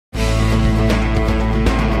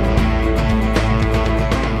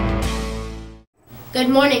Good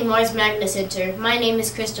morning, Mars Magna Center. My name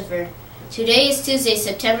is Christopher. Today is Tuesday,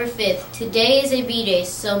 September 5th. Today is a B-Day,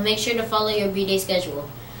 so make sure to follow your B-Day schedule.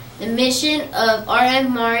 The mission of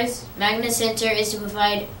RM Mars Magna Center is to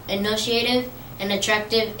provide innovative and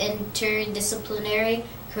attractive interdisciplinary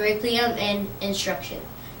curriculum and instruction.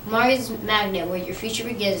 Mars Magna, where your future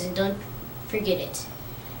begins, and don't forget it.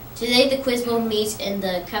 Today the quiz bowl meets in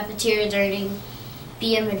the cafeteria during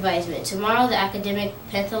PM advisement. Tomorrow the academic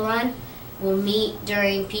pentathlon will meet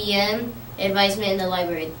during PM advisement in the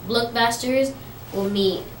library. Blockbusters will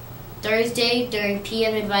meet Thursday during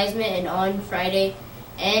PM advisement, and on Friday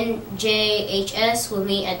NJHS will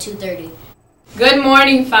meet at 2:30. Good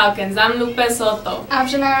morning, Falcons. I'm Lupe Soto. I'm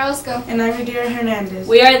Shania Orozco. And I'm Yadira Hernandez.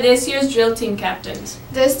 We are this year's drill team captains.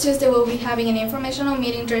 This Tuesday we'll be having an informational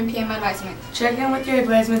meeting during PM advisement. Check in with your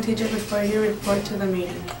advisement teacher before you report to the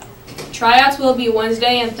meeting. Tryouts will be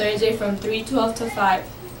Wednesday and Thursday from 3:12 to 5.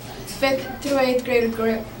 5th through 8th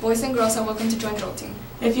grade boys and girls are welcome to join drill team.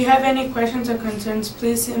 If you have any questions or concerns,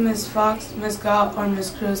 please see Ms. Fox, Ms. Gall, or Ms.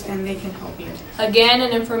 Cruz, and they can help you. Again,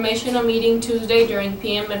 an informational meeting Tuesday during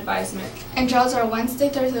PM advisement. And drills are Wednesday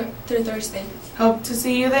through Thursday. Hope to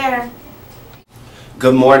see you there.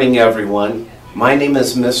 Good morning, everyone. My name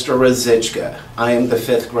is Mr. Rosichka. I am the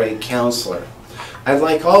 5th grade counselor. I'd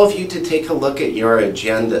like all of you to take a look at your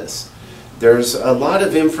agendas. There's a lot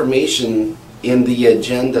of information in the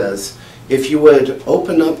agendas. If you would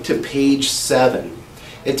open up to page 7,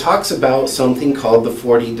 it talks about something called the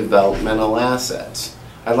 40 developmental assets.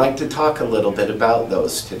 I'd like to talk a little bit about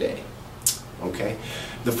those today. Okay?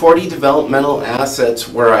 The 40 developmental assets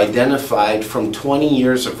were identified from 20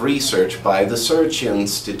 years of research by the Search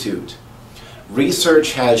Institute.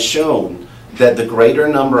 Research has shown that the greater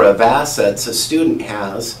number of assets a student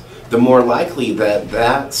has, the more likely that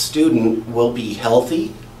that student will be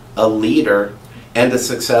healthy, a leader, and a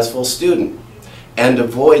successful student, and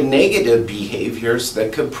avoid negative behaviors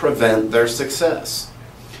that could prevent their success.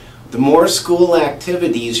 The more school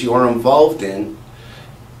activities you are involved in,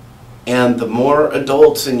 and the more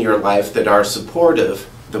adults in your life that are supportive,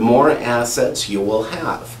 the more assets you will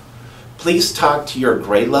have. Please talk to your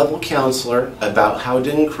grade level counselor about how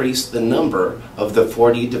to increase the number of the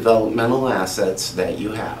 40 developmental assets that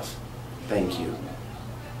you have. Thank you.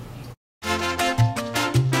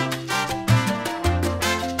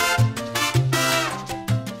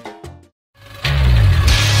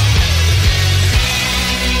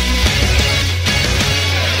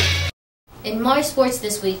 In Mars Sports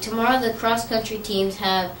this week, tomorrow the cross-country teams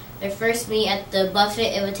have their first meet at the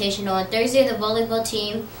Buffett Invitational. On Thursday, the volleyball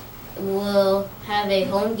team will have a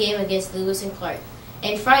home game against Lewis and Clark.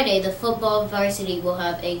 And Friday, the football varsity will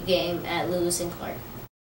have a game at Lewis and Clark.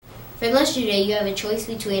 For lunch today, you have a choice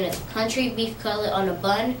between a country beef cutlet on a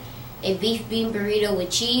bun, a beef bean burrito with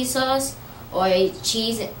cheese sauce, or a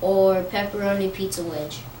cheese or pepperoni pizza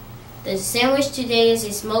wedge. The sandwich today is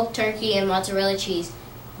a smoked turkey and mozzarella cheese.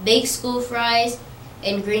 Baked school fries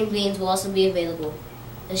and green beans will also be available.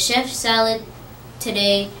 The chef's salad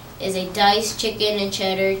today is a diced chicken and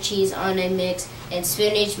cheddar cheese on a mix and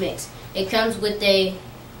spinach mix. It comes with a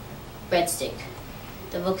breadstick.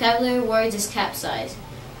 The vocabulary words is capsize.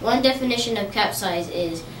 One definition of capsize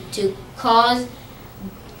is to cause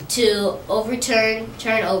to overturn,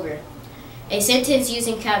 turn over. A sentence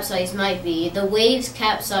using capsize might be, the waves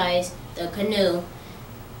capsized the canoe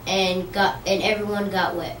and everyone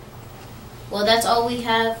got wet. Well, that's all we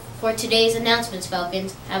have for today's announcements,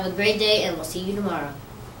 Falcons. Have a great day, and we'll see you tomorrow.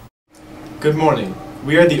 Good morning.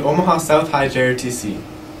 We are the Omaha South High JRTC.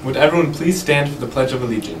 Would everyone please stand for the Pledge of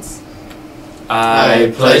Allegiance?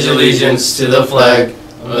 I pledge allegiance to the flag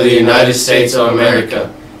of the United States of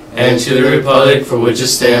America and to the republic for which it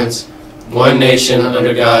stands, one nation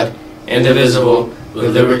under God, indivisible,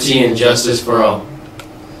 with liberty and justice for all.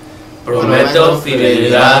 Prometo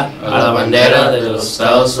fidelidad a la bandera de los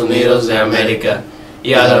Estados Unidos de América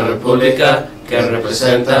y a la república que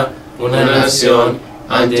representa una nación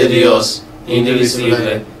ante Dios,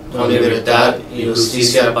 indivisible, con libertad y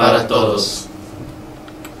justicia para todos.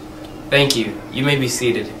 Thank you. You may be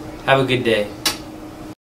seated. Have a good day.